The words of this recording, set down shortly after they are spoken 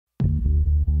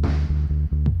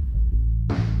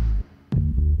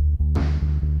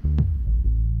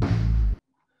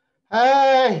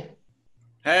Hey,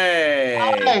 hi.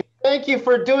 Hey. Thank you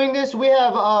for doing this. We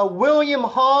have William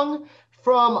Hung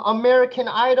from American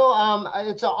Idol.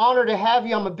 It's an honor to have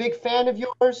you. I'm a big fan of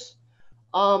yours.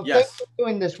 Thanks Yes, for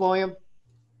doing this, William.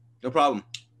 no problem.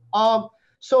 Um,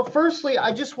 so firstly,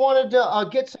 I just wanted to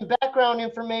get some background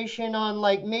information on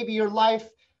like maybe your life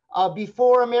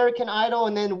before American Idol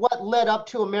and then what led up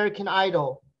to American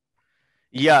Idol.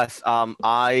 Yes,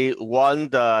 I won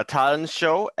the talent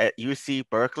show at UC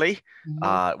Berkeley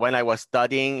Mhm. when I was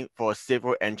studying for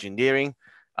civil engineering.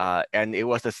 And it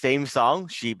was the same song,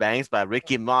 She Bangs by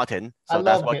Ricky Martin. I So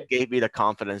that's loved what it. gave me the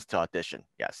confidence to audition.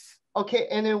 Yes. Okay,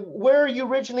 and then where are you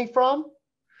originally from?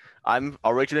 I'm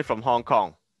originally from Hong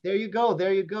Kong. There you go.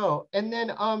 There you go. And then,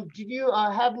 did you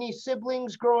have any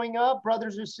siblings growing up,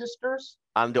 brothers or sisters?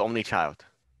 I'm the only child.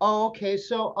 Oh, okay.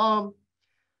 So,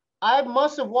 I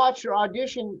must have watched your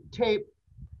audition tape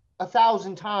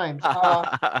 1,000 times.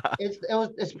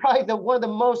 It's probably the one of the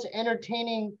most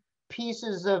entertaining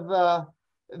pieces of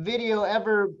video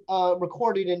ever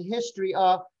recorded in history.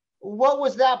 What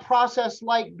was that process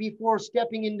like before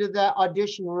stepping into that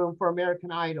audition room for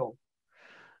American Idol?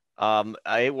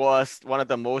 It was one of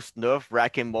the most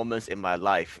nerve-wracking moments in my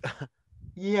life.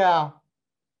 Yeah.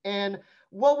 And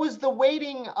what was the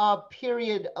waiting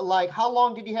period like? How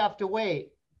long did you have to wait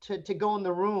to go in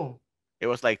the room? It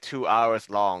was like 2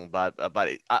 hours long, but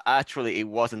actually it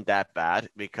wasn't that bad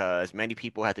because many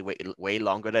people had to wait way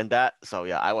longer than that. So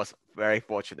yeah, I was very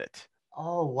fortunate.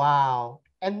 Oh wow.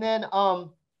 And then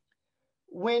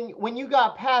when you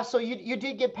got past, so you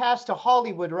did get past to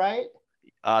Hollywood, right?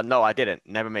 No, I didn't.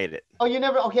 Never made it. Oh, you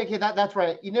never okay, that's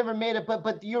right. You never made it,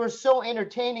 but you were so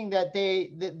entertaining that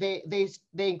they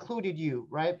included you,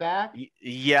 right, back?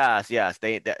 Yes.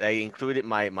 They included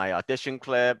my audition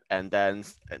clip, and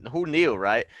who knew,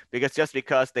 right? Because just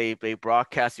because they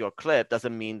broadcast your clip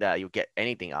doesn't mean that you get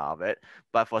anything out of it.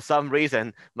 But for some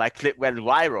reason, my clip went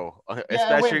viral, Yeah, it went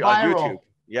especially on YouTube. viral.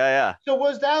 Yeah. So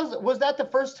was that the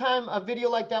first time a video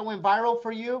like that went viral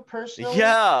for you personally?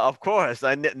 Yeah, of course.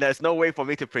 There's no way for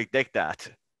me to predict that.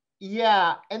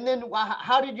 Yeah, and then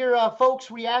how did your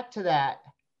folks react to that?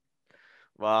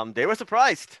 They were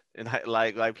surprised, and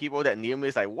like people that knew me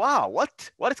is like, wow,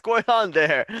 what is going on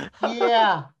there?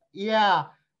 Yeah, yeah.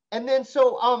 And then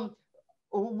so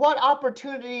what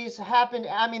opportunities happened?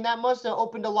 I mean, that must have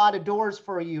opened a lot of doors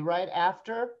for you, right?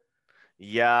 After?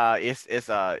 Yeah, it's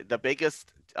the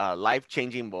biggest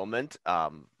life-changing moment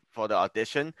for the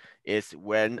audition is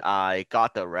when I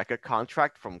got the record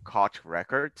contract from Koch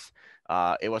Records.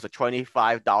 It was a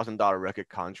 $25,000 record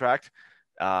contract.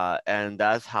 And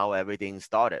that's how everything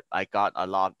started. I got a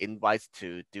lot of invites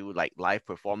to do like live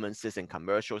performances and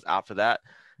commercials after that.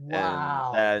 And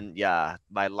Wow. then yeah,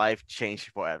 my life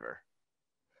changed forever.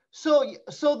 So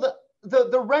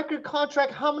the record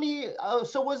contract, how many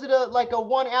so was it a like a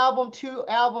one album, two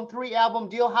album, three album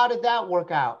deal? How did that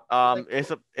work out? Like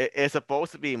It's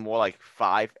supposed to be more like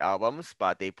 5 albums,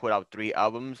 but they put out 3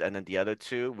 albums, and then the other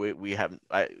two we have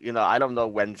I don't know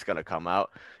when it's gonna come out.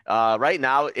 Right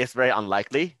now it's very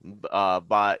unlikely,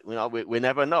 but we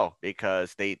never know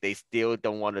because they still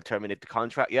don't want to terminate the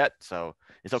contract yet, so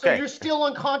it's so okay. you're still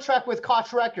on contract with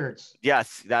Koch Records.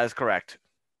 Yes, that is correct.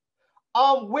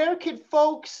 Where could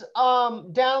folks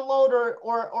download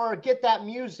or get that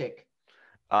music?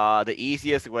 The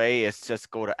easiest way is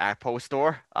just go to Apple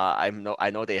Store. I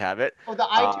know they have it. Oh, the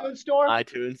Uh, iTunes store?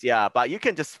 iTunes, yeah, but you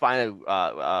can just find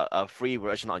a free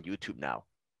version on YouTube now.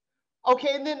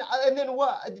 Okay, and then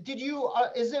what did you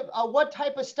is it what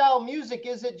type of style music?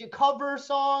 Is it your cover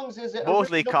songs? Is it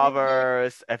Mostly original music?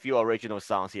 covers, a few original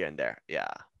songs here and there.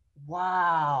 Yeah.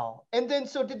 Wow. And then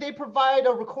so did they provide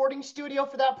a recording studio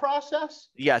for that process?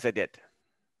 Yes, I did.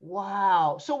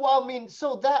 Wow. So well, I mean,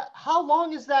 so that how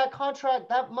long is that contract?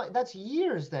 That's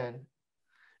years then.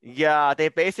 Yeah, they're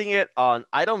basing it on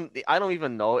I don't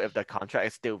even know if the contract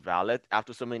is still valid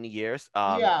after so many years.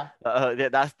 Yeah.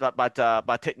 That's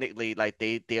but technically like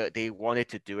they wanted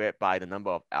to do it by the number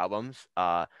of albums.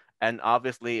 And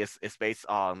obviously it's based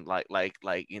on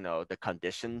the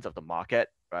conditions of the market.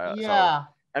 So Yeah.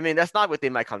 I mean that's not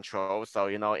within my control. So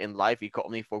in life you can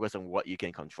only focus on what you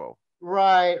can control.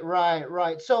 Right.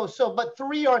 So but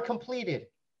three are completed.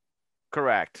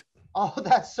 Correct. Oh,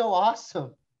 that's so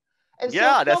awesome. And so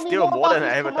Yeah, tell that's me still more more about than I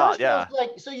these ever thought. commercials. Yeah.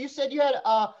 Like, so you said you had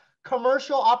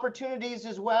commercial opportunities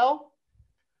as well,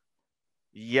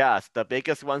 Yes, the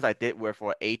biggest ones I did were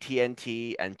for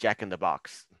AT&T and Jack in the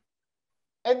Box.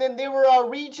 and then they were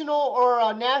regional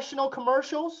or national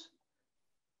commercials.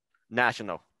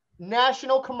 National.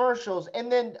 National commercials,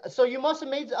 and then so you must have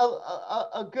made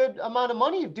a good amount of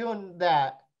money doing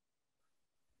that.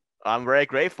 I'm very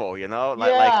grateful,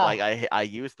 Yeah. I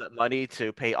used that money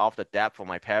to pay off the debt for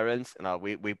my parents.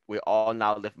 We all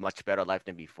now live much better life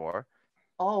than before.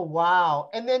 Oh, wow.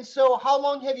 And then, so how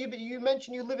long have you been? You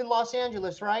mentioned you live in Los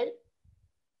Angeles, right?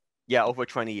 Yeah, over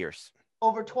 20 years.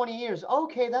 Over 20 years.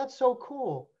 Okay, that's so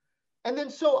cool. And then,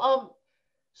 so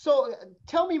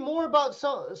tell me more about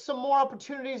some more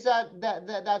opportunities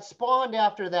that spawned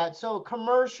after that. So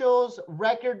commercials,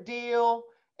 record deal,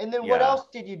 and then what Yeah. else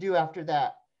did you do after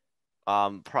that?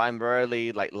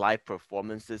 Primarily like live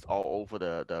performances all over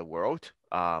the world.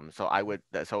 I would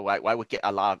get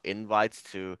a lot of invites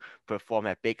to perform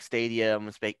at big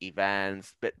stadiums, big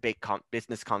events,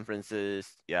 business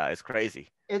conferences. Yeah, it's crazy.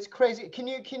 It's crazy. Can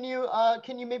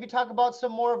you maybe talk about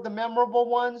some more of the memorable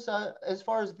ones as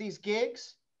far as these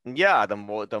gigs? Yeah, the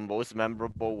most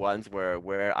memorable ones were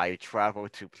where I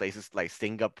traveled to places like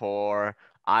Singapore,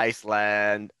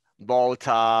 Iceland,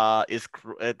 Malta.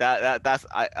 That's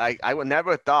I would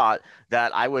never thought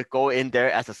that I would go in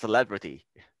there as a celebrity.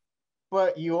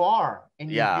 But you are,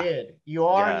 and you Yeah, did. You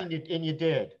are, yeah, and you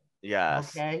did.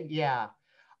 yes, Okay, yeah.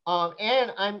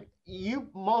 And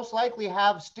you most likely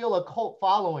have still a cult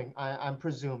following, I'm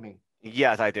presuming,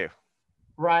 yes, I do.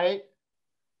 right?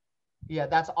 Yeah,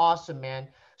 that's awesome, man.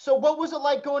 So what was it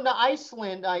like going to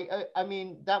Iceland? I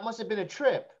mean, that must have been a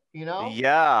trip, you know?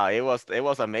 Yeah, it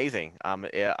was amazing.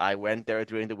 Yeah, I went there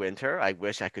during the winter. I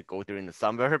wish I could go during the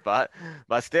summer, but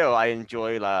still, I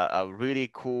enjoy a really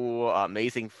cool,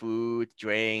 amazing food,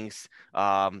 drinks,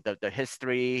 the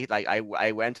history. Like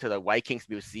I went to the Vikings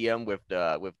Museum with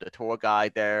the tour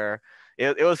guide there.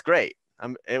 It was great.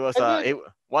 It was And then it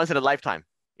once in a lifetime.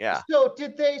 Yeah.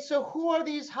 so who are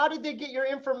these? How did they get your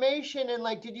information? And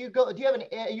like, do you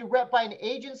have you rep by an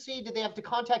agency? Did they have to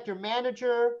contact your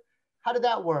manager? How did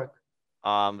that work?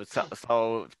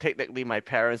 So technically my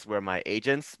parents were my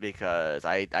agents because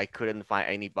I couldn't find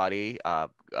anybody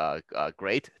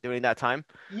great during that time.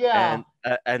 Yeah.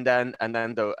 And then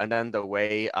the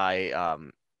way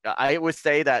I would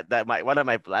say that my one of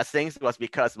my blessings was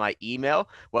because my email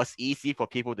was easy for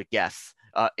people to guess.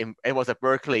 It was a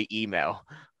Berkeley email.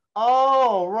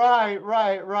 Oh,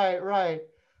 right.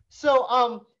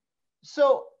 So,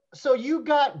 so so you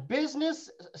got business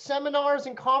seminars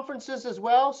and conferences as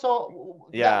well.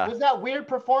 So that Yeah. was that weird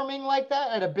performing like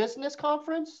that at a business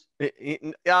conference?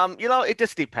 It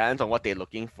just depends on what they're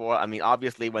looking for. I mean,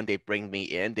 obviously, when they bring me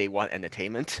in, they want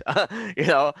entertainment.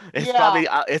 It's Yeah, probably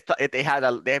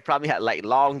they probably had like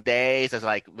long days.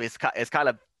 It's kind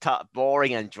of tough,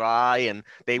 boring and dry, and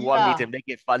they want me to yeah. make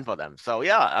it fun for them. So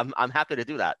yeah, I'm happy to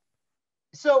do that.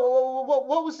 So what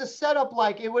was the setup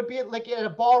like? It would be like at a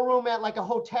ballroom at like a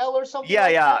hotel or something Yeah,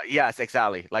 like yeah, that? yes,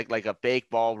 exactly. Like a big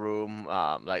ballroom.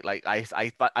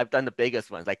 I've done the biggest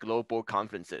ones, like global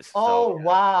conferences. So Oh,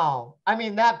 wow. I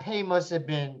mean, that pay must have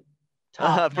been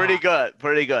top pretty notch. good,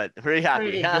 pretty good, pretty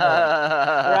happy. Pretty good,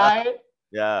 right?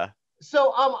 Yeah.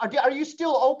 So, are you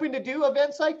still open to do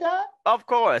events like that? Of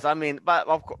course, I mean, but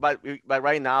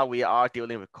right now we are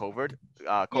dealing with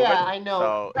Yeah, COVID. I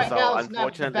know. Right So now it's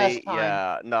not the unfortunately, best time.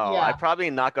 yeah, no, I Yeah,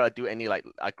 probably not gonna do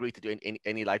agree to do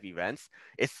any live events,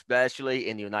 especially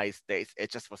in the United States.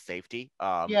 It's just for safety.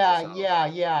 yeah.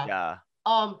 Yeah.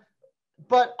 Um,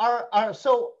 but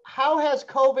so how has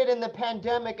COVID and the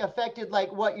pandemic affected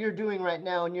like what you're doing right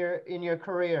now in your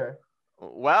career?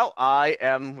 Well, I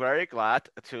am very glad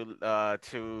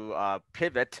to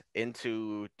pivot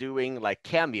into doing like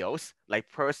cameos, like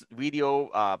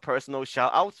personal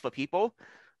shout outs for people.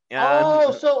 And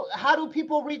Oh, so how do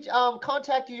people reach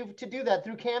contact you to do that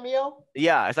through Cameo?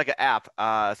 yeah, it's like an app.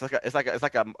 It's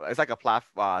like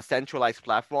a centralized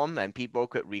platform, and people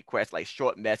could request like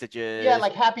short Yeah, messages,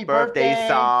 like happy birthday birthday.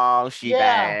 songs,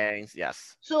 Yeah. shebangs.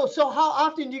 Yes, So how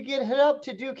often do you get hit up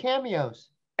to do cameos?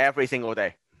 every single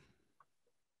day.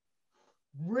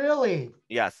 Really?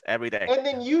 Yes, every day. And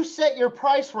then you set your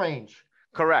price range.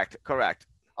 Correct, correct.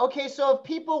 Okay, so if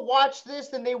people watch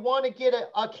this and they want to get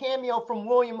a cameo from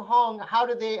William Hung, how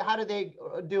do they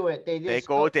do it? They They just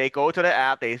go go. they go to the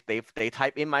app. They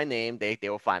type in my name. They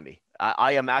will find me.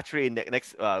 I am actually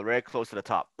next very close to the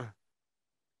top.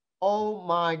 Oh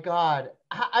my God!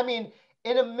 I mean,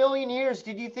 in a million years,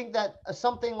 did you think that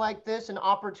something like this, an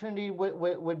opportunity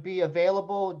would be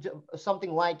available?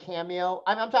 Something like cameo?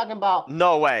 I'm talking about.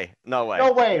 No way, no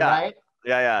No way. way, Yeah, right?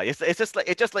 yeah. It's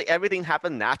just like everything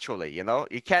happened naturally.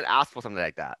 You can't ask for something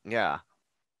like that. Yeah,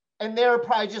 And they're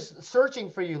probably just searching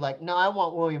for you, like, no, I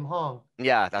want William Hung.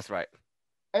 yeah. That's right.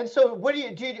 And so, what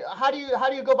do? How do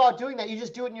you go about doing that? You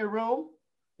just do it in your room?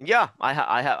 Yeah, I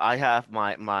have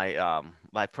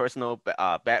my personal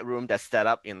bedroom that's set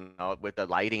up, with the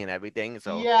lighting and everything.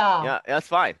 So Yeah, yeah, that's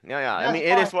fine. Yeah, yeah. I that's mean,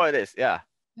 it fine. is what it is. Yeah.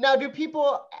 Now, do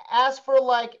people ask for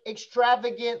like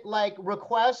extravagant like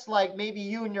requests, like maybe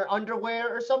you in your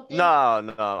underwear or something? No,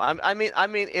 no. I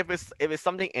mean, if it's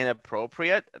something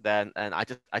inappropriate, then and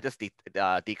I just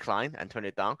decline and turn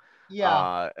it down. Yeah,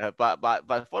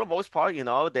 But for the most part,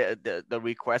 the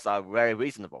requests are very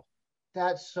reasonable.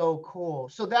 that's so cool.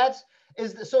 So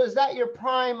is that your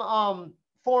prime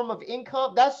form of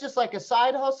income? That's just like a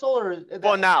side hustle, or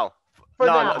For that now, for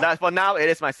no, no, now? that for now it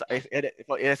is it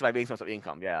is my main source of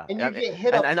income. Yeah, And you and get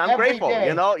hit and, up and I'm every grateful. day,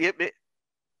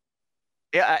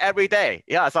 Yeah, every day.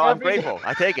 Yeah, so I'm every day. grateful.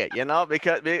 I take it.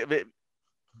 Because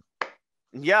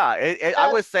yeah, I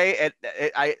would That's say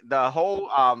the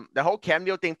whole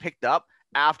cameo thing picked up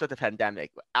after the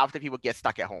pandemic, after people get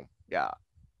stuck at home. Yeah,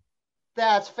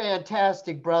 that's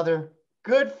fantastic, brother.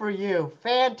 Good for you.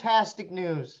 Fantastic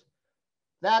news.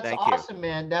 That's thank you. awesome,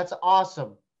 man. That's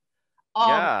awesome. Um,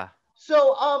 Yeah,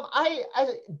 so I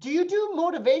do you do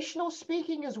motivational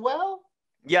speaking as well?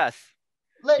 yes,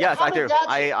 Like, yes, I do.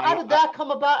 how did that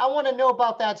come about? I want to know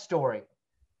about that story.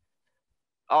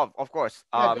 Oh, of course.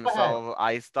 Yeah, go ahead. So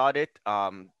I started.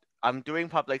 I'm doing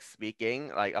public speaking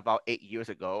like about 8 years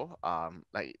ago.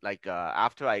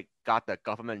 After I got the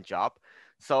government job.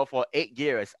 So for 8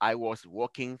 years, I was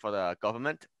working for the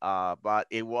government. But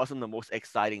it wasn't the most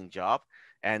exciting job.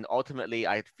 And ultimately,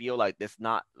 I feel like it's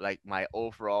not like my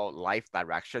overall life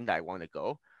direction that I want to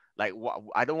go. Like,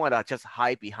 I don't want to just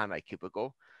hide behind my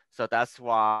cubicle. So that's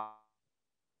why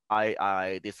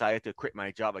I decided to quit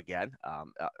my job again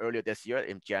earlier this year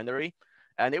in January,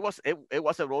 and it was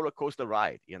a roller coaster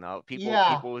ride. People Yeah,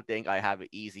 people think I have it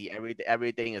easy.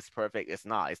 Everything is perfect. It's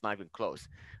not. It's not even close.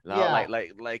 yeah,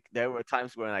 Like there were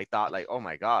times when I thought like, oh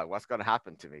my God, what's gonna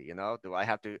happen to me? Do I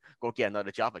have to go get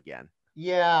another job again?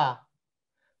 yeah.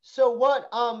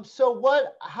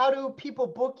 How do people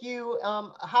book you?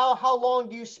 How long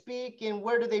do you speak and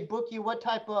where do they book you? What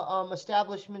type of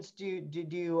establishments do you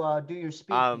do your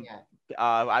speaking Um, at?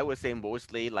 I would say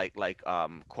mostly like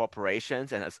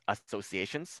corporations and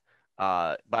associations.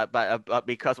 But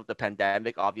because of the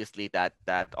pandemic, obviously that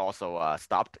also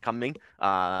stopped coming.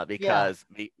 Yeah,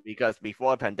 Because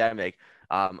before pandemic,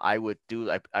 I would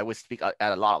speak at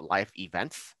a lot of live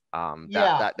events.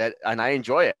 yeah, And I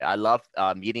enjoy it. I love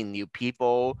meeting new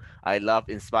people. I love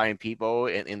inspiring people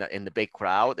in the big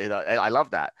crowd. I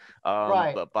love that.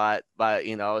 right. But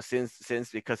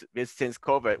since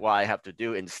COVID, what I have to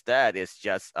do instead is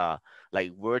just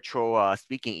like virtual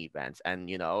speaking events, and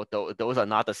those are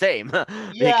not the same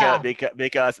Yeah,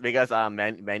 because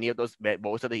many of those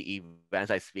most of the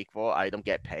events I speak for, I don't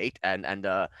get paid, and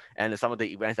some of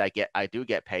the events I do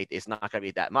get paid, it's not gonna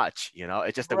be that much.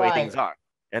 It's just the way things right. are.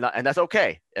 And that's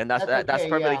okay, and That's that's okay.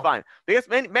 perfectly Yeah, fine, because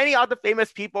many other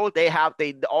famous people, they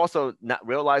also not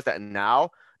realize that now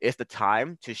is the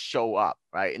time to show up,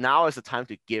 right? Now is the time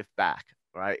to give back,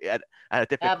 right? At a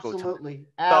difficult time. absolutely,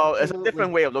 So it's a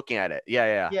different absolutely. way of looking at it. Yeah,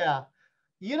 yeah. Yeah.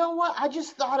 You know what? I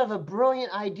just thought of a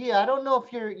brilliant idea. I don't know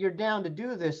if you're down to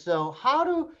do this. So, how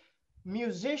do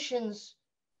musicians,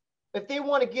 if they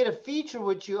want to get a feature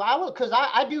with you, I will, because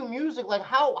I do music. Like,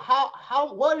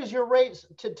 what is your rates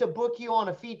to book you on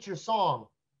a feature song,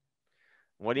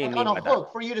 What do you like on mean a by that?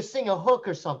 hook for you to sing a hook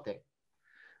or something?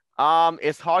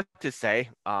 It's hard to say.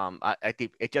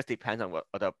 It just depends on what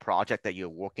the project that you're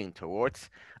working towards.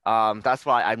 That's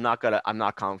why I'm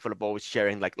not comfortable with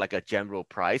sharing like a general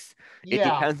price. It Yeah.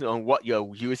 depends on what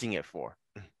you're using it for.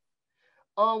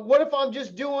 What if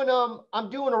I'm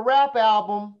doing a rap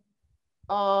album,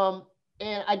 um,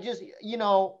 and I just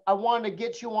I want to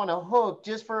get you on a hook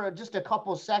just for just a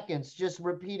couple seconds, just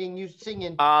repeating you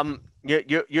singing.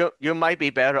 You might be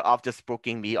better off just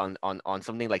booking me on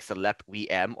something like Select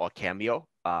VM or Cameo.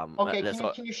 Okay, That's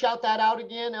what. can you shout that out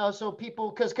again, so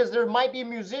people, because there might be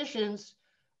musicians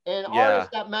and artists Yeah.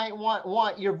 that might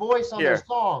want your voice on their Here,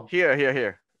 song.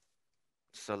 here.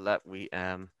 Select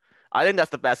VM. I think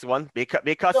that's the best one because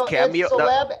So it's Cameo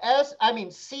the I mean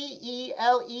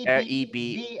CELEB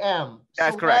EB. VM,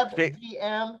 That's correct. Celeb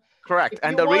VM. Correct. If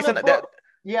And you the want to reason that book,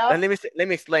 yeah, and let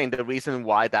me explain the reason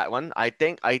why that one. I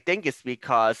think it's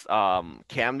because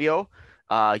Cameo,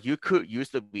 you could use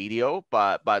the video,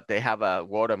 but they have a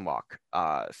watermark.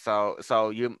 So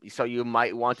you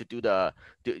might want to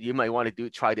you might want to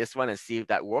try this one and see if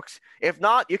that works. If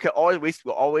not, you can always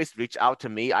reach out to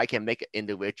me. I can make an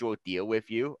individual deal with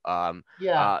you.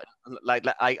 yeah. Uh,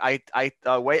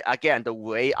 the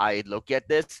way I look at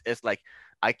this is like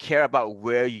I care about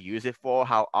where you use it for,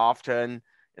 how often.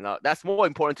 That's more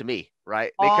important to me,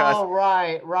 right? Oh,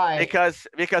 right, right, Because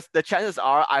the chances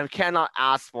are I cannot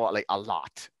ask for like a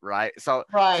lot, right? So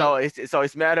right. so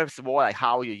it's matters more like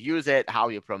how you use it, how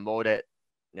you promote it.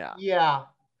 Yeah. Yeah.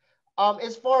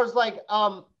 as far as like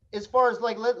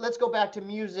let's go back to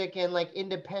music and like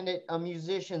independent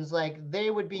musicians, like they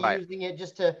would be Right. using it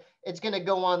just to, it's going to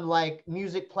go on like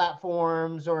music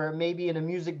platforms or maybe in a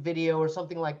music video or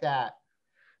something like that.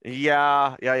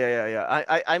 Yeah.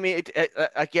 I mean,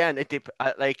 again,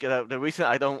 like the reason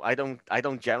I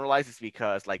don't generalize is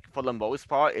because like for the most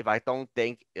part, if I don't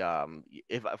think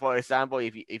if for example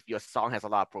if your song has a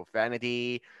lot of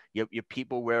profanity, your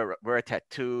people wear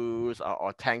tattoos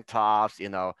or tank tops,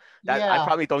 that I Yeah.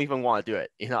 probably don't even want to do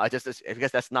it. I just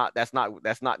because that's not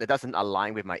it doesn't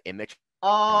align with my image, my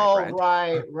Oh,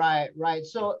 brand. right.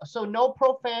 So no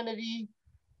profanity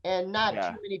and not too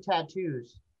Yeah. many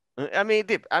tattoos. I mean,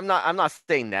 I'm not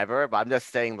saying never, but I'm just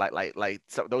saying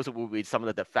so those would be some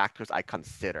of the factors I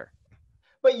consider.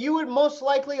 But you would most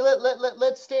likely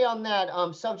let's stay on that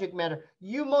subject matter.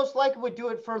 You most likely would do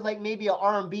it for like maybe a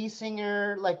R&B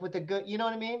singer, like with a good, you know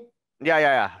what I mean?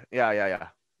 Yeah.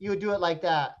 You would do it like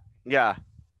that. Yeah,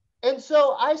 And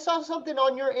so I saw something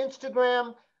on your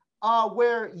Instagram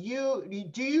where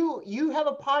you have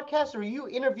a podcast or you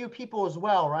interview people as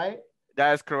well, right?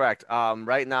 that is correct.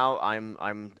 Right now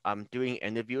I'm doing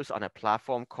interviews on a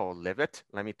platform called Live It.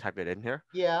 Let me type it in here.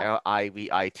 Yeah.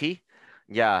 Livit.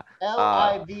 Yeah.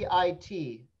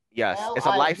 Livit. Yes.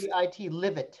 Livit.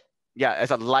 Live it.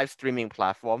 It's a live streaming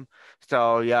platform.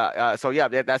 So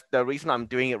that's the reason I'm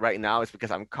doing it right now is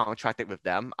because I'm contracted with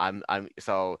them.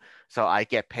 So I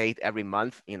get paid every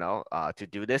month, to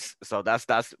do this. So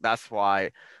that's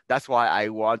why I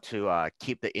want to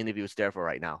keep the interviews there for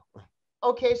right now.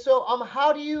 Okay, so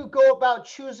how do you go about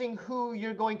choosing who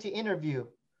you're going to interview?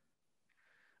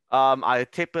 I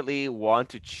typically want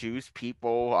to choose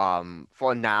people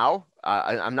for now.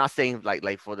 I'm not saying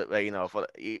like for the for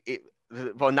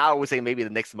for now I would say maybe the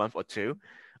next month or two.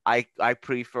 I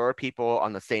prefer people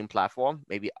on the same platform.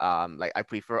 Maybe like I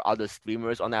prefer other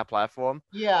streamers on that platform.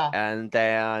 Yeah. And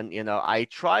then I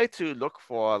try to look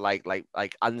for like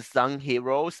unsung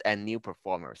heroes and new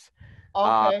performers.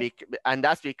 Okay. And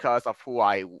that's because of who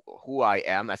I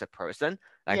am as a person,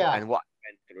 like Yeah. and what I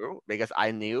went through. Because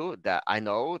I know that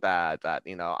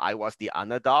I was the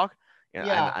underdog,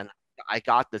 Yeah. and I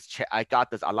got this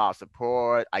a lot of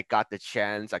support. I got the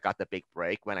chance. I got the big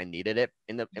break when I needed it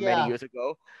many Yeah. years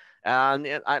ago. And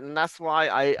that's why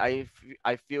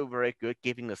I feel very good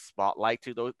giving the spotlight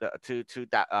to those to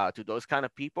those kind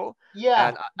of people.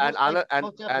 Yeah. And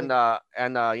Most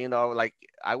definitely. like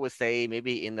I would say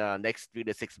maybe in the next 3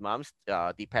 to 6 months,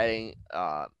 depending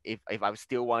if I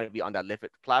still want to be on that Live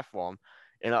platform,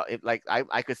 if like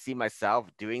I could see myself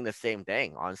doing the same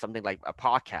thing on something like a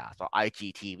podcast or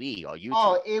IGTV or YouTube.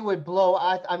 Oh, it would blow.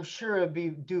 I'm sure it'd be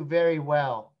do very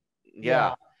well.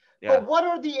 Yeah, Yeah. But yeah. what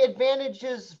are the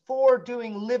advantages for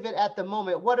doing Live It at the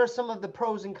moment? What are some of the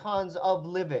pros and cons of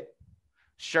Live It?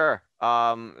 Sure.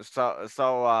 So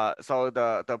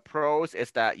the pros is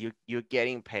that you're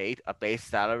getting paid a base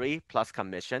salary plus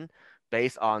commission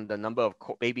based on the number of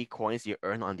baby coins you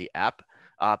earn on the app.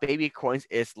 Baby coins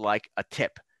is like a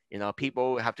tip.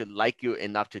 People have to like you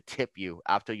enough to tip you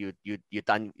after you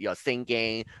done your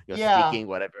singing, your Yeah. speaking,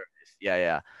 whatever it is.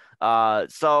 Yeah.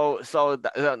 So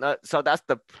that's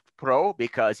the pro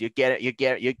because you're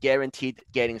guaranteed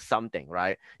getting something,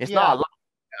 right? It's not a Yeah. lot.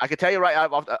 I can tell you right,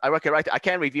 I reckon right. I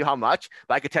can't review how much,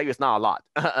 but I can tell you it's not a lot.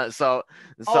 so,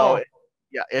 so Oh,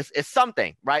 yeah, it's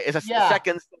something, right? It's a yeah.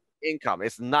 second income.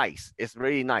 It's nice. It's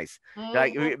really nice.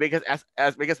 Like Hmm. because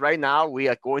because right now we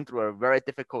are going through a very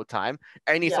difficult time.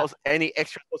 Yeah. Any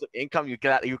extra source of income, you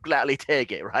gladly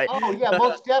take it, right? Oh, yeah,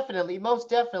 most definitely, most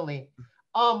definitely.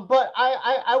 But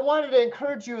I wanted to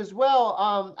encourage you as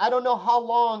well. I don't know how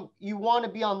long you want to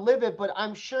be on Live It, but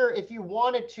I'm sure if you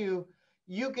wanted to,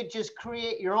 you could just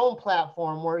create your own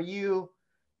platform where you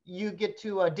get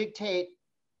to dictate,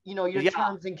 your Yeah.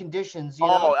 terms and conditions.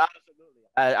 Oh, absolutely.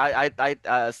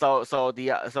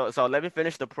 So let me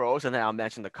finish the pros and then I'll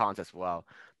mention the cons as well.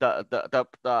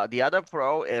 The other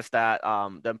pro is that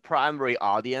the primary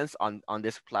audience on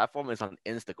this platform is on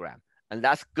Instagram, and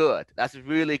that's good. That's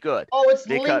really good Oh, it's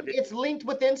because linked. It's linked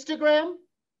with Instagram.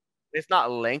 it's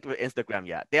not linked with Instagram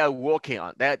yet. They are working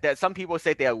on that. Some people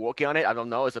say they are working on it. I don't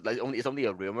know. It's only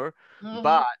a rumor. Hmm.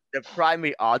 But the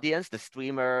primary audience, the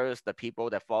streamers, the people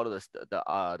that follow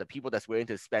the people that's willing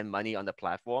to spend money on the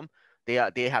platform, they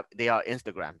are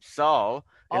Instagram. So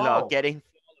Oh, getting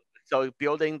so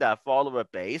building that follower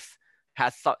base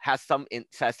has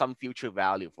some future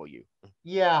value for you.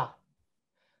 yeah.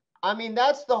 I mean,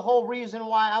 that's the whole reason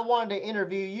why I wanted to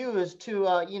interview you is to,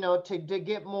 to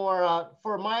get more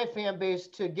for my fan base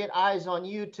to get eyes on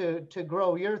you to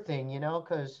grow your thing,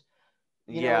 because,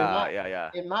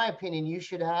 Yeah. in my opinion, you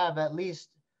should have at least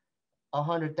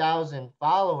 100,000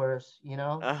 followers, you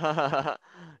know?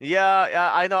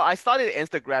 Yeah, I know. I started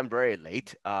Instagram very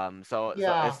late. So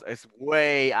Yeah, it's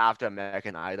way after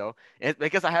American Idol. It's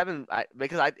because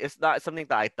it's not something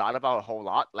that I thought about a whole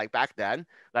lot. Like back then,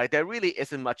 like there really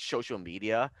isn't much social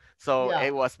media. So yeah,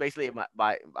 it was basically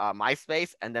my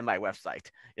MySpace and then my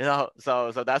website.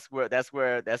 So that's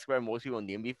where most people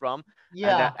knew me from.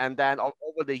 yeah. And then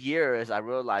over the years, I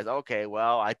realized, okay,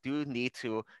 well, I do need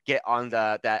to get on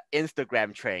that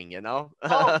Instagram train. Oh,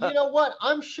 you know what?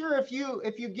 I'm sure if you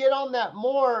get on that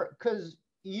more, because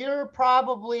you're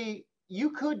probably you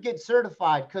could get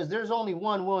certified because there's only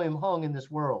one William Hung in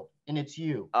this world, and it's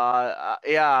you.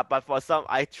 Yeah, but for some,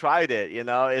 I tried it.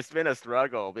 It's been a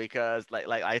struggle because like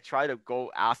I try to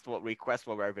go ask for request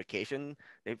for verification.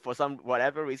 For some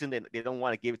whatever reason, they don't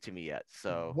want to give it to me yet.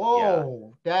 So yeah,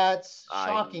 Whoa, that's I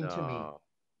shocking to me. know,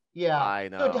 Yeah. I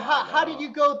So know, I how did you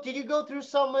know. go? Did you go through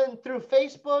someone through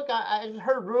Facebook? I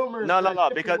heard rumors No, no, there's no,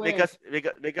 different ways.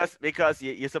 because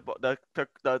you're supposed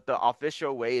the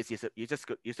official way is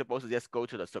you're supposed to just go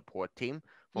to the support team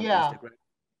from Yeah, Instagram.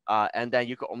 And then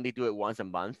you can only do it once a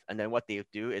month. And then what they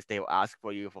do is they will ask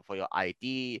for you for your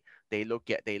ID. They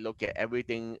look at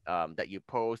everything that you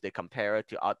post. They compare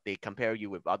you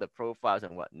with other profiles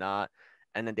and whatnot.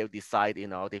 And then they'll decide,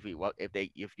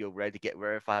 if you're ready to get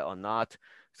verified or not.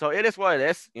 So it is what it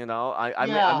is. I mean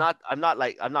yeah, I'm not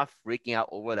freaking out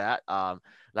over that.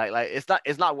 Like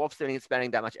it's not worth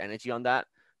spending that much energy on that.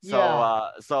 So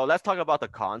yeah, let's talk about the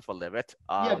cons for Live It.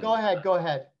 yeah. Go ahead, go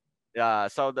ahead. Yeah,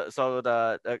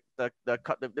 the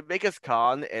biggest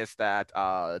con is that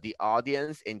the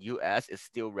audience in US is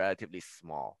still relatively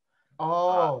small. Uh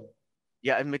Oh,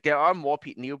 yeah, I mean there are more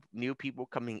new people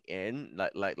coming in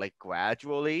like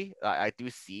gradually. I do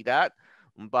see that,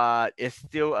 but it's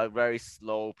still a very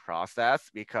slow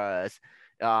process because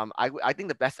I think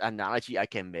the best analogy I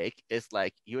can make is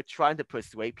like you're trying to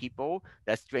persuade people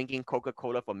that's drinking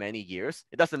Coca-Cola for many years.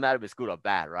 It doesn't matter if it's good or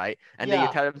bad, right? And then you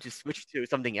yeah, tell them to switch to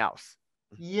something else.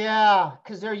 yeah.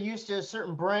 Because they're used to a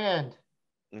certain brand.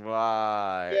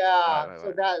 Right, right, Yeah. right,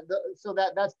 So right.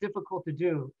 that's difficult to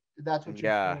do. That's what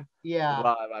you're Yeah. saying. Yeah.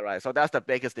 Right, right, right. So that's the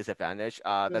biggest disadvantage.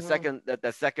 Hmm. The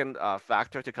second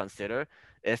factor to consider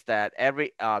is that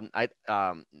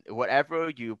whatever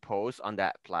you post on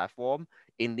that platform,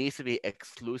 it needs to be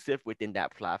exclusive within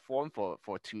that platform for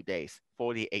 2 days,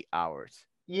 48 hours.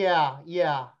 Yeah.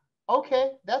 Yeah.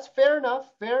 Okay. That's fair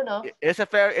enough. Fair enough. It's a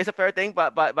fair thing,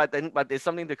 but there's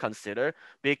something to consider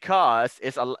because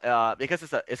it's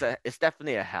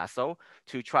definitely a hassle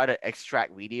to try to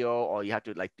extract video, or you have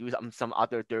to like do some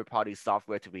other third party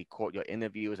software to record your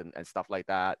interviews and stuff like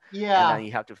that, and then Yeah.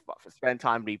 you have to spend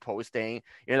time reposting.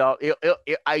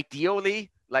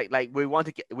 Ideally, like we want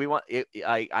it,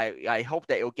 I hope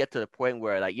that it'll get to the point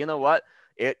where, like, you know what,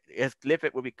 if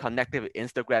it will be connected with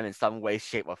Instagram in some way,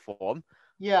 shape, or form.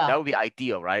 That Yeah. would be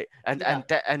ideal, right? And Yeah.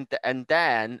 and th- and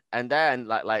then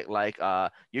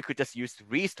you could just use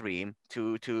Restream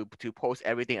to post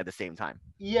everything at the same time.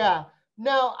 Yeah.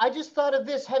 Now, I just thought of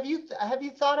this. Have you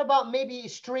thought about maybe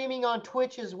streaming on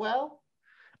Twitch as well?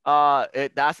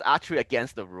 That's actually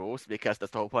against the rules because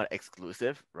that's the whole point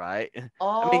exclusive, right? I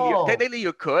mean, Oh, technically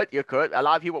you could. A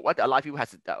lot of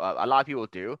people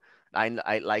do.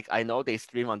 I know they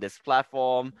stream on this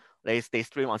platform. They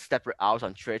stream on separate hours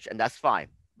on Twitch, and that's fine.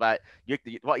 But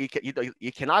what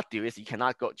you cannot do is you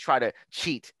cannot go try to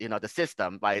cheat, the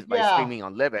system by yeah. streaming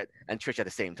on Live and Twitch at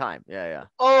the same time. Yeah, yeah.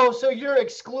 Oh, so you're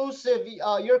exclusive.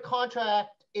 Your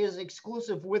contract is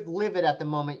exclusive with Livid at the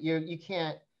moment. You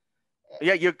can't.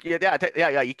 Yeah, you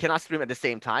cannot stream at the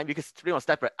same time. You can stream on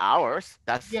separate hours.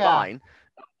 That's Yeah. fine.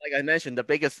 Like I mentioned,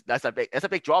 that's a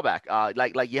big drawback.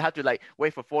 Like you have to like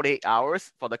wait for 48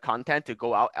 hours for the content to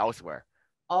go out elsewhere.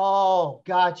 Oh,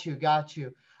 got you, got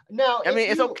you. Now, I if mean,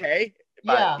 it's you, okay,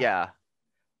 but yeah,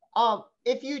 yeah.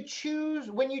 if you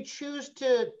choose when you choose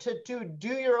to do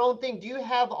your own thing, do you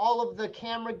have all of the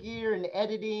camera gear and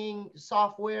editing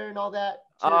software and all that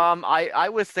to? I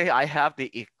would say I have the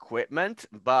equipment,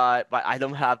 but I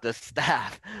don't have the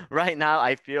staff. Right now,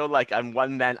 I feel like I'm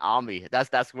one man army.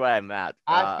 That's where I'm at.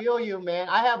 I feel you, man.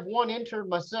 I have one intern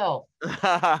myself.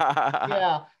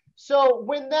 Yeah. So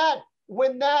when that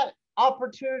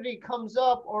opportunity comes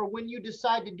up, or when you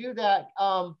decide to do that,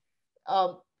 um,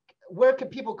 where can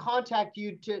people contact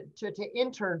you to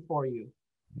intern for you?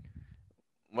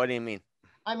 What do you mean?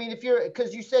 I mean, if you're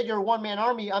because you said you're a one man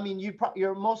army. I mean,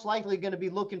 you're most likely going to be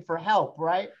looking for help,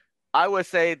 right? I would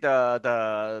say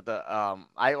the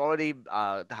I already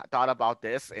thought about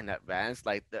this in advance.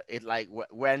 Like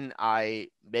when I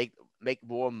make make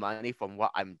more money from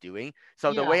what I'm doing.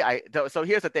 So the Yeah. way so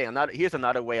here's the thing. Here's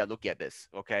another way I look at this.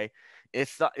 Okay,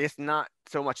 it's not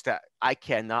so much that I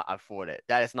cannot afford it.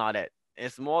 That is not it.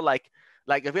 It's more like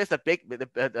if it's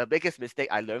the biggest mistake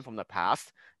I learned from the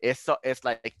past is it's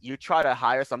like you try to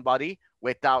hire somebody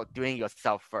without doing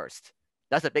yourself first.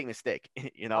 That's a big mistake,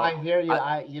 you know. I hear you.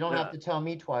 I, You don't have yeah. to tell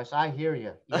me twice. I hear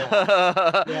you.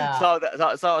 Yeah. Yeah. So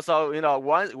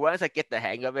once I get the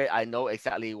hang of it, I know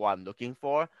exactly what I'm looking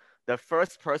for. The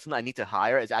first person I need to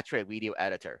hire is actually a video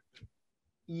editor.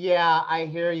 Yeah, I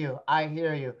hear you. I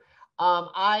hear you.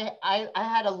 I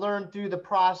had to learn through the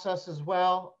process as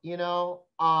well, you know.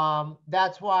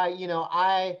 That's why, you know,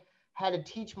 I had to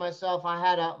teach myself. I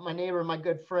had my neighbor, my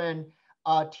good friend,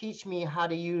 teach me how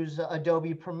to use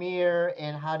Adobe Premiere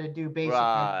and how to do basic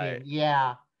editing. Right.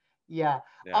 Yeah. Yeah.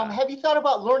 Yeah. Have you thought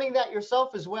about learning that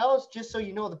yourself as well, as just so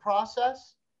you know the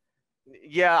process?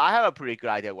 Yeah, I have a pretty good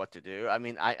idea what to do. I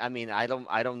mean I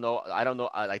don't know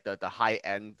like the high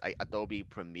end like Adobe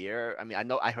Premiere. I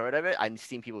mean I heard of it. I've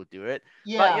seen people do it.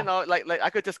 But Yeah. like I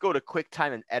could just go to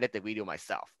QuickTime and edit the video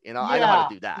myself. I know how to Yeah,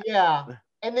 do that. yeah.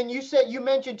 And then you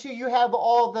mentioned too, you have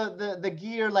all the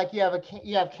gear, like you have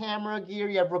you have camera gear,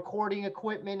 you have recording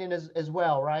equipment and as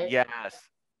well, right? Yes.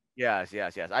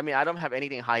 Yes. I mean, I don't have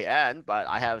anything high end, but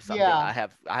I have something. Yeah. I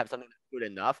have something that's good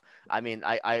enough. I mean,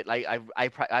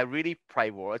 I really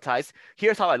prioritize.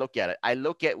 Here's how I look at it. I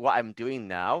look at what I'm doing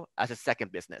now as a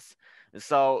second business.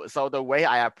 So the way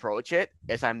I approach it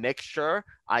is I make sure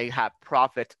I have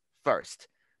first.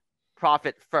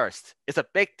 Profit first. It's a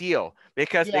big deal Yeah.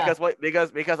 because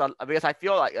I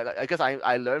feel like because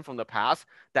I learned from the past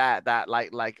that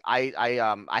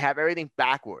I have everything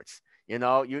backwards.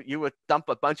 You would dump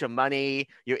a bunch of money,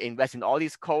 you invest in all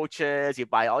these coaches, you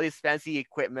buy all this fancy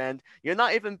equipment. You're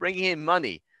not even bringing in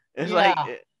money. It's like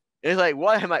Yeah.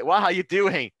 what are you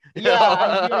doing? Yeah,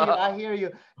 I hear you. I hear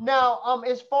you. Now,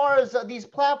 as far as these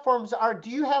platforms are, do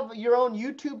you have your own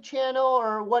YouTube channel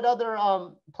or what other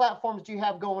platforms do you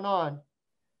have going on?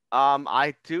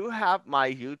 I do have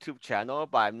my YouTube channel,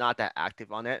 but I'm not that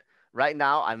active on it. Right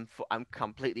now, I'm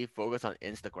completely focused on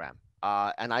Instagram.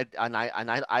 And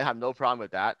I have no problem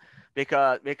with that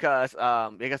because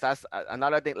that's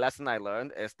another thing lesson I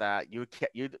learned is that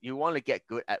you want to get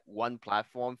good at one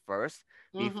platform first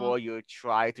Mm-hmm. before you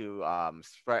try to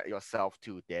spread yourself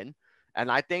too thin.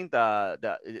 And I think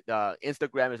the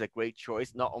Instagram is a great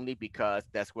choice, not only because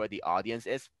that's where the audience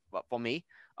is, but for me,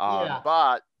 Yeah.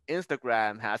 but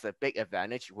Instagram has a big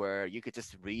advantage where you could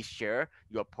just reshare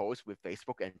your post with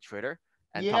Facebook and Twitter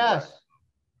and Tumblr. Yes.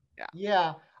 Yeah,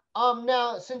 Yeah.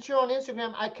 Now since you're on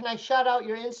Instagram, I shout out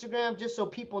your Instagram just so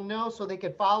people know so they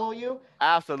could follow you.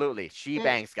 absolutely. She It's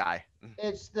bangs guy.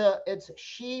 it's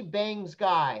She Bangs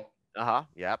Guy. Uh-huh.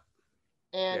 Yep.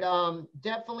 And Yeah.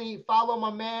 definitely follow my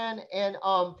man. And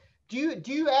do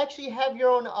you actually have your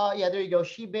own yeah, there you go,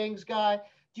 She Bangs Guy.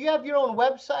 Do you have your own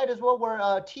website as well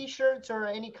where t-shirts or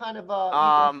any kind of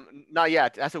Not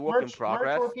yet. That's a work in merch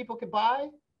progress. where people could buy?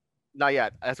 Not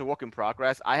yet. As a work in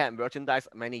progress. I had merchandise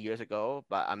many years ago,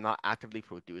 but I'm not actively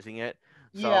producing it.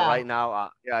 So Yeah. right now,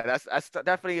 yeah, that's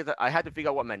definitely. I had to figure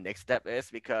out what my next step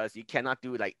is because you cannot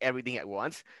do like everything at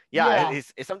once. Yeah, Yeah.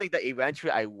 it's something that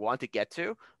eventually I want to get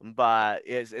to, but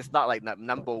it's not like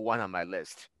number one on my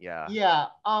list. Yeah. Yeah.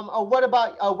 What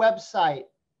about a website?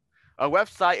 A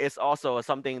website is also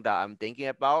something that I'm thinking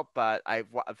about, but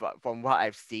from what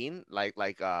I've seen,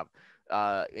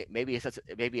 maybe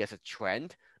it's a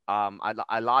trend.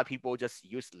 A lot of people just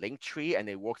use Linktree and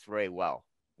it works very well,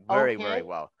 very Okay.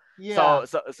 well. Yeah.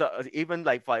 So even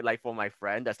like for my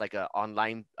friend that's like an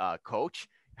online coach,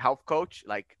 health coach,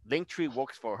 like Linktree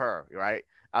works for her, right?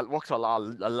 Works for a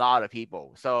lot of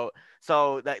people. So if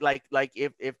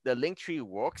the Linktree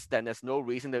works, then there's no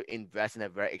reason to invest in a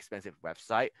very expensive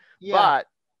website. Yeah. But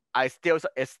it's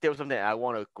still something I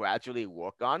want to gradually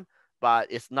work on.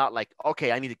 But it's not like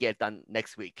okay, I need to get it done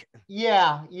next week.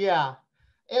 Yeah. Yeah.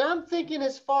 And I'm thinking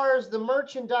as far as the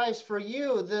merchandise for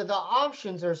you, the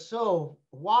options are so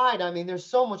wide. I mean, there's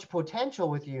so much potential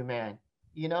with you, man.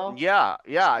 You know? Yeah.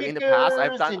 In the past,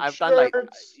 Stickers and I've done like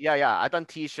shirts. yeah. I've done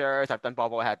T-shirts. I've done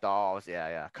bobblehead dolls.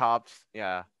 Yeah. Cups.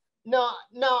 Yeah. No,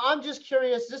 no, I'm just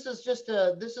curious. This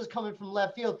is coming from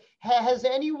left field. Has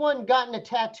anyone gotten a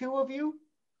tattoo of you?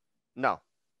 No.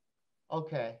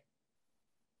 Okay.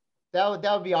 That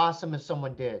would be awesome if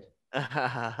someone did.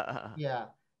 Yeah.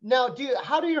 Now,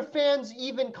 how do your fans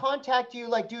even contact you?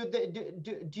 Like, do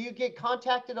you get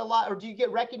contacted a lot, or do you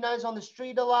get recognized on the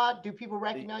street a lot? Do people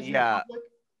recognize you in Yeah. public?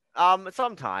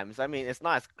 Sometimes. I mean, it's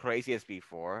not as crazy as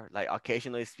before. Like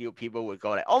occasionally, few people would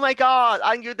go like, "Oh my God,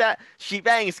 aren't you that she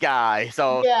bangs guy?"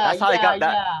 So Yeah, that's how I yeah, got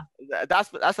that. yeah.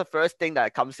 That's the first thing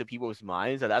that comes to people's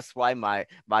minds. So that's why my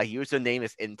username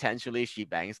is intentionally she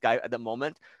bangs guy at the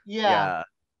moment. Yeah. Yeah.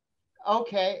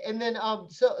 Okay. And then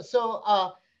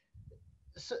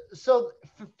so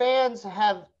fans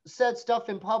have said stuff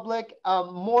in public,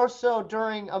 more so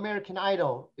during American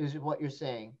Idol, is what you're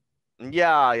saying.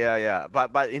 Yeah.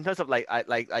 But in terms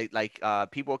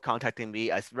of people contacting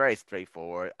me, it's very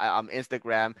straightforward. On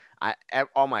Instagram,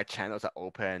 all my channels are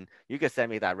open. You can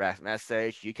send me direct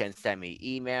message. You can send me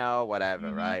email, whatever,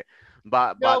 Hmm. right?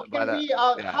 But Now, but can but we?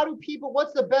 yeah. How do people?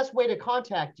 What's the best way to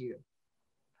contact you?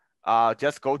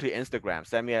 Just go to Instagram.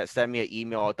 Send me an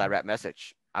email or direct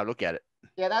message. I'll look at it.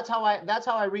 Yeah, that's how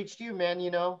I reached you, man.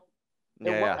 It Yeah,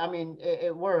 work. yeah, I mean,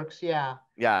 it works. Yeah.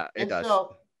 yeah. It And does.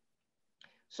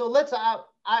 so let's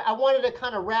I wanted to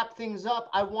kind of wrap things up.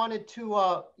 I wanted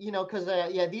to because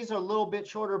yeah, these are a little bit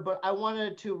shorter, but I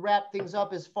wanted to wrap things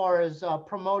up as far as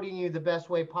promoting you the best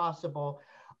way possible.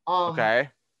 Um, Okay.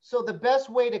 so the best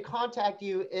way to contact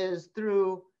you is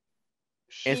through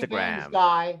She Bangs Instagram.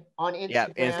 Guy on Yeah,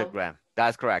 Instagram. Instagram.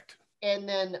 That's correct. And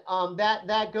then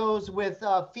that goes with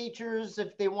features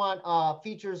if they want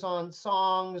features on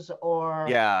songs or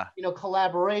Yeah.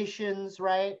 collaborations,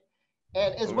 right?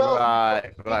 And as well as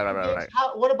speaking gigs. Right.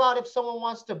 What about if someone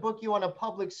wants to book you on a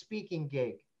public speaking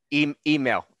gig?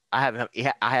 Email. I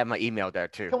have my email there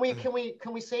too.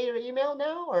 Can we say your email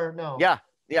now or no? Yeah,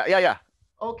 yeah.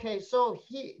 Okay, so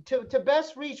he to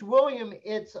best reach William,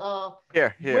 it's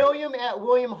Here. William at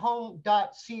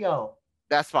williamhome.co.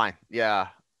 That's fine. Yeah,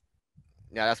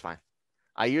 that's fine.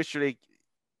 I usually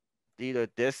either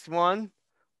this one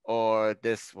or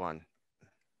this one,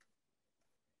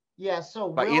 Yeah, so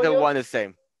but either William, one is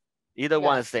same. Either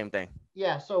one yeah, is same thing.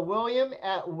 yeah, so William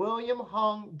at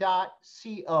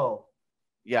williamhung.co.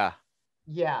 Yeah.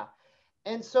 Yeah.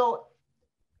 And so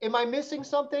am I missing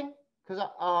something? Because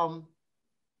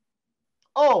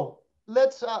oh,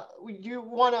 let's you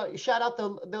want to shout out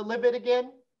the Live It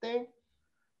Again thing?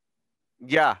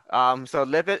 Yeah. So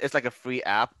Live It is like a free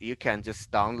app. You can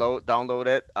just download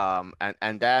it.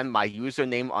 And then my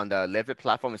username on the Live It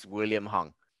platform is William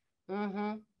Hung.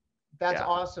 Mm-hmm. That's Yeah.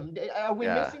 awesome. Are we Yeah.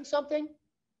 missing something?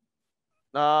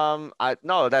 I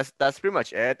no, that's pretty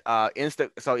much it.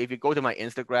 So if you go to my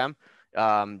Instagram,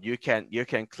 you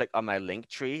can click on my link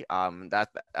tree. And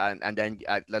then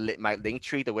my link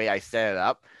tree, the way I set it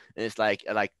up, is like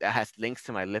it has links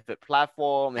to my Lipid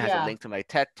platform. It has a Yeah. link to my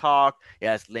TED Talk. It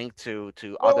has link to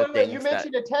Wait, other wait, wait. You things that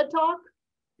mentioned a TED Talk?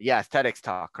 yes, TEDx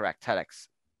Talk, correct, TEDx.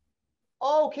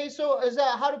 Oh, okay. So is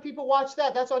that how do people watch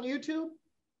that? That's on YouTube?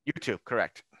 YouTube,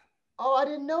 correct. Oh, I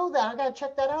didn't know that. I gotta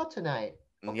check that out tonight.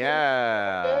 Okay.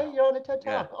 Yeah, Okay, you're on a TED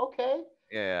yeah, Talk. Okay.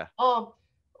 yeah. Um,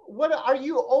 what are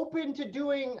you open to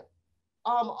doing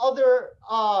other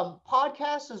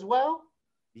podcasts as well?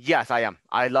 Yes, I am.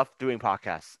 I love doing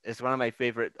podcasts. It's one of my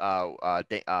favorite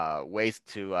ways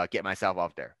to get myself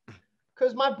out there.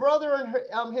 Because my brother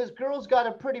and his girl's got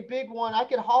a pretty big one. I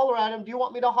could holler at him. Do you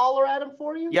want me to holler at him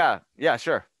for you? Yeah,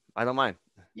 sure. I don't mind.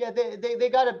 Yeah, they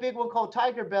got a big one called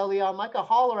Tiger Belly. I could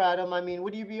holler at him. I mean,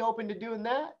 would you be open to doing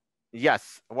that?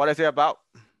 Yes. What is it about?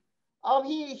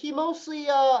 He mostly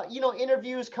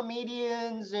interviews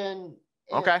comedians and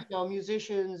Okay.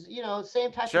 musicians.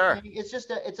 Same type of Sure. thing. It's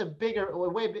just it's a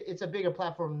bigger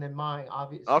platform than mine,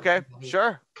 obviously. Okay.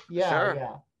 Sure. Yeah, Sure.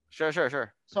 yeah.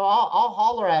 Sure. So I'll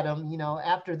holler at him,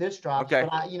 after this drops. Okay.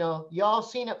 But y'all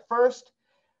seen it first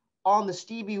on the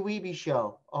Steebee Weebee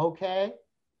Show. Okay,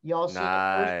 y'all seen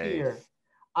it first here.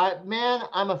 Nice. Man,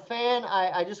 I'm a fan.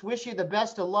 I just wish you the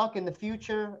best of luck in the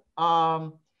future. I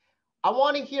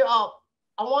want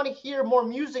to hear more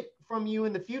music from you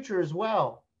in the future as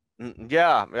well.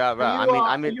 Yeah. Are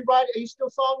Right. you writing? Are you still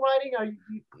songwriting?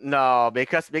 No,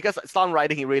 because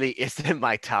songwriting really isn't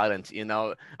my talent,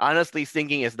 Honestly,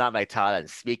 singing is not my talent.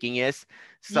 Speaking is.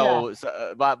 Yeah,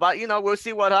 But we'll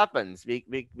see what happens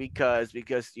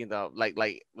because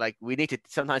like we need to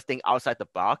sometimes think outside the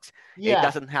box. It yeah,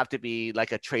 doesn't have to be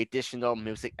like a traditional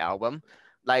music album.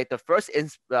 Like the first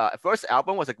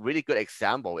album was a really good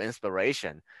example,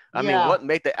 inspiration. I mean, yeah. what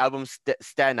made the album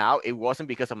stand out? It wasn't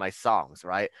because of my songs,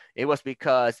 right? It was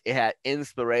because it had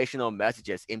inspirational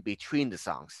messages in between the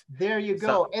songs. There you So,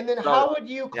 go. And then so how would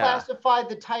you yeah, classify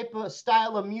the type of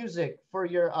style of music for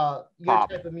your pop,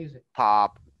 type of music?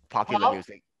 pop, popular Pop?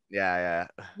 music. Yeah.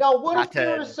 Now, what if there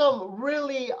were Latin. some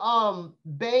really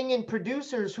banging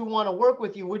producers who want to work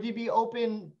with you? Would you be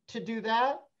open to do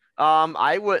that?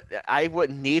 I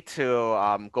would need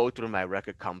to go through my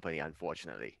record company,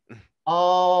 unfortunately.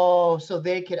 Oh, so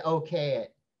they could okay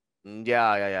it.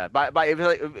 Yeah, yeah, yeah. But if,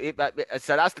 like,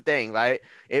 so that's the thing, right?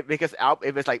 Because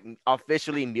if it's like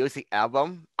officially music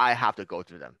album, I have to go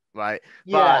through them, right?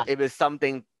 Yeah, But if it's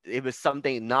something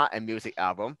not a music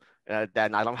album,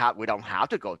 then we don't have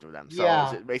to go through them. So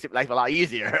yeah, it makes it life a lot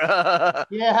easier.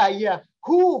 yeah, yeah.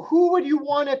 Who would you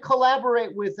want to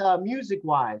collaborate with music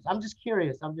wise? I'm just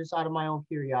curious. I'm just out of my own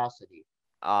curiosity.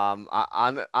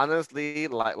 Honestly,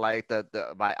 like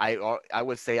I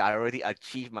would say I already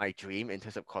achieved my dream in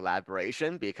terms of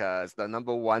collaboration because the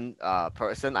number one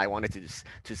person I wanted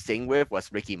to sing with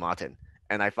was Ricky Martin,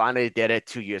 and I finally did it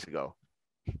 2 years ago.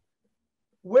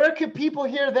 Where could people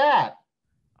hear that?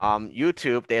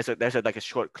 YouTube, there's like a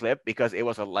short clip because it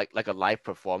was like a live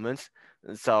performance.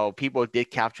 And so people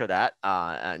did capture that,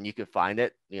 and you can find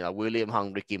it. William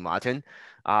Hung, Ricky Martin.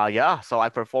 Yeah. So I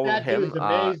performed with That dude's him.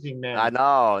 amazing, I man.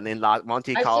 know in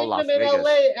Monte I Carlo, seen Las him in Vegas.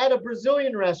 LA at a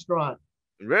Brazilian restaurant.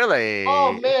 Oh Really?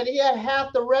 man, he had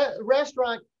half the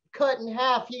restaurant cut in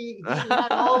half. He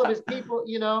had all of his people,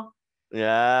 it Yeah,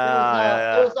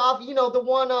 was yeah. off, the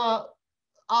one off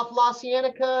La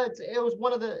Cienega. It was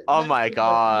one of the Oh that's my what it was.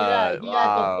 Yeah, God. he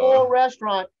had the whole Wow.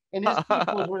 restaurant and his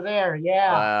peoples were there.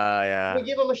 Yeah. Can we Yeah.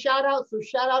 give him a shout out? So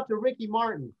shout out to Ricky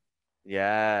Martin. And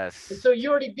Yes. so you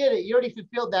already did it. You already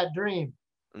fulfilled that dream.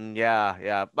 Yeah,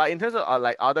 yeah. But in terms of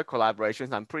like other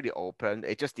collaborations, I'm pretty open.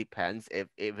 It just depends if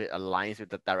it aligns with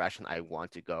the direction I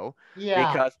want to go.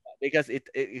 Yeah. Because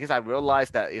I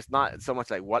realized that it's not so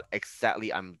much like what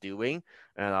exactly I'm doing,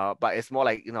 but it's more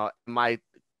like, am I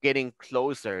getting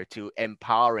closer to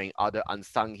empowering other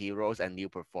unsung heroes and new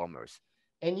performers?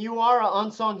 And you are an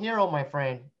unsung hero, my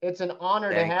friend. It's an honor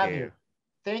to Thank have you. you.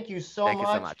 Thank you so Thank you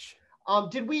so much. much.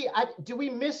 Did we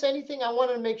miss anything? I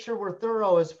wanted to make sure we're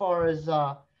thorough as far as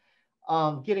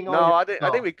getting all No, your I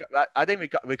think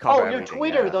info. we cover Oh, your everything.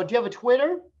 Twitter Yeah. though. Do you have a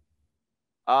Twitter?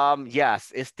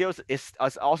 Yes, it's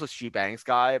also Shebangs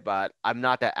guy, but I'm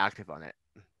not that active on it.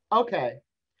 Okay.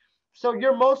 So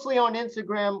you're mostly on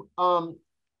Instagram,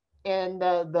 and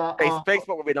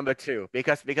Facebook will be number two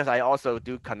because I also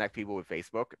do connect people with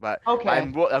Facebook, but okay.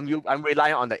 I'm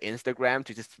relying on the Instagram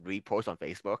to just repost on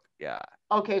Facebook. Yeah,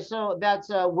 Okay, so that's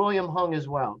William Hung as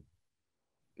well.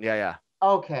 yeah, yeah.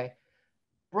 Okay.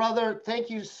 Brother, thank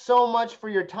you so much for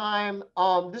your time.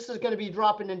 This is going to be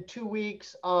dropping in 2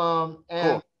 weeks. And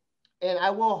Cool.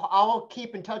 I'll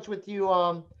keep in touch with you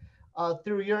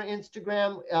through your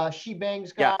Instagram, She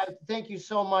Bangs Yeah, Guy. Thank you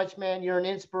so much, man. You're an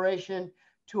inspiration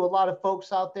to a lot of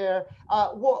folks out there.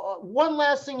 One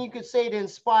last thing you could say to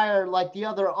inspire like the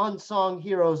other unsung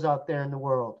heroes out there in the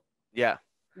world. yeah.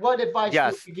 What advice would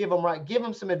Yes. you give them? Right, give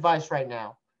them some advice right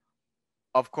now.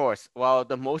 Of course. Well,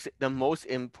 the most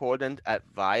important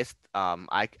advice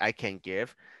I can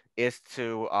give is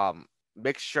to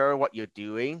make sure what you're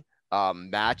doing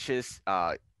matches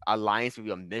aligns with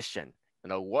your mission.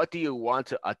 What do you want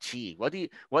to achieve?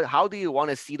 How do you want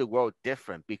to see the world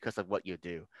different because of what you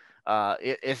do?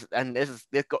 It is and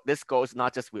this goes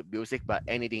not just with music but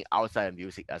anything outside of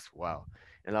music as well.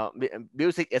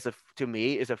 Music to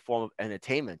me is a form of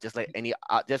entertainment, just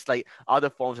like other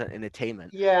forms of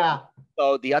entertainment. Yeah,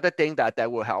 So the other thing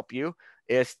that will help you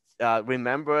is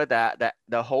remember that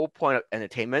the whole point of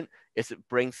entertainment is to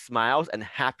bring smiles and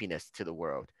happiness to the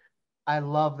world. I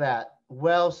love that.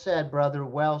 Well said, brother.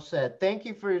 Well said. Thank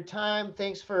you for your time.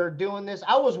 Thanks for doing this.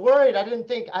 I was worried. I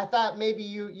thought maybe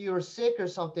you were sick or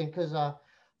something because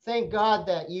thank God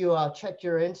that you checked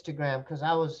your Instagram because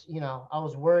I was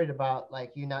worried about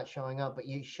like you not showing up, but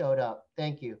you showed up.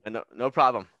 Thank you. And no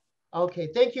problem. Okay,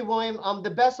 thank you, William. The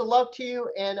best of luck to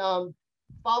you and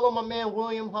follow my man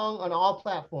William Hung on all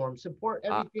platforms. Support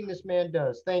Uh, everything this man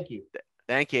does. Thank you.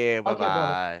 Thank you. Bye Okay,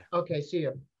 brother. bye. Okay, see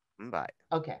you. Bye.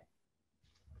 Okay.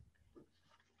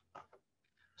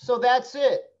 So that's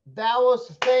it. That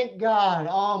was thank God.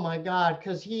 Oh my God,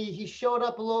 because he showed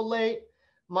up a little late.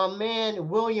 My man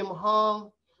William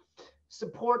Hung.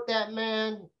 Support that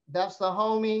man. That's the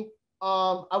homie.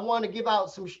 I want to give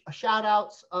out some shout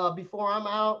outs before I'm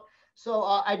out. So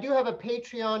I do have a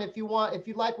Patreon. If you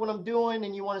like what I'm doing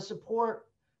and you want to support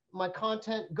my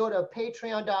content, go to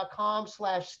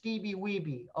patreon.com/Steebee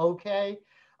Weebee. Okay.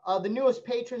 The newest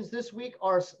patrons this week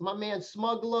are my man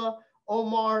Smuggler,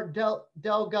 Omar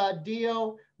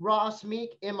Delgadillo, Ross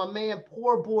Meek, and my man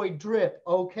Poor Boy Drip.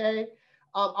 Okay.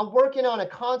 I'm working on a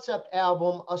concept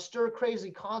album, a stir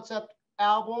crazy concept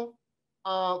album.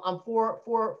 I'm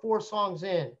four songs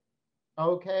in.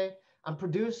 Okay. I'm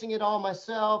producing it all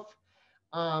myself.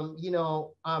 I'm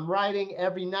writing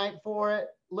every night for it.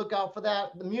 Look out for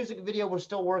that. The music video, we're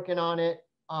still working on it.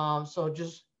 So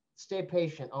just stay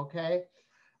patient. Okay.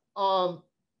 Um,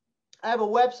 I have a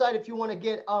website if you want to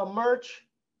get merch,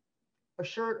 a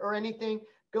shirt or anything.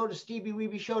 Go to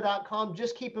SteebeeWeebieShow.com.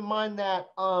 Just keep in mind that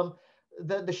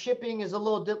the shipping is a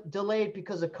little delayed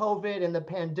because of COVID and the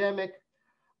pandemic.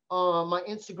 My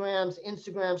Instagram's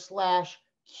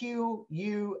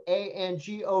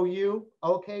Instagram/QUANGOU.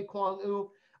 Okay, Kwang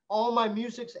U. All my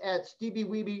music's at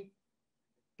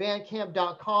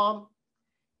SteebieWeebieBandcamp.com.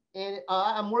 And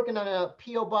I'm working on a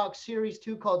P.O. Box series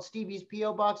too called Steebie's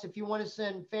P.O. Box. If you want to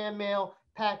send fan mail,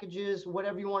 packages,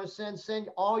 whatever you want to send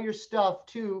all your stuff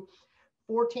to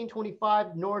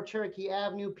 1425 North Cherokee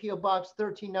Avenue, P.O. Box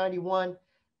 1391,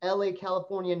 LA,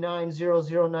 California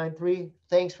 90093.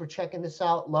 Thanks for checking this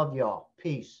out. Love y'all.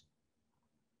 Peace.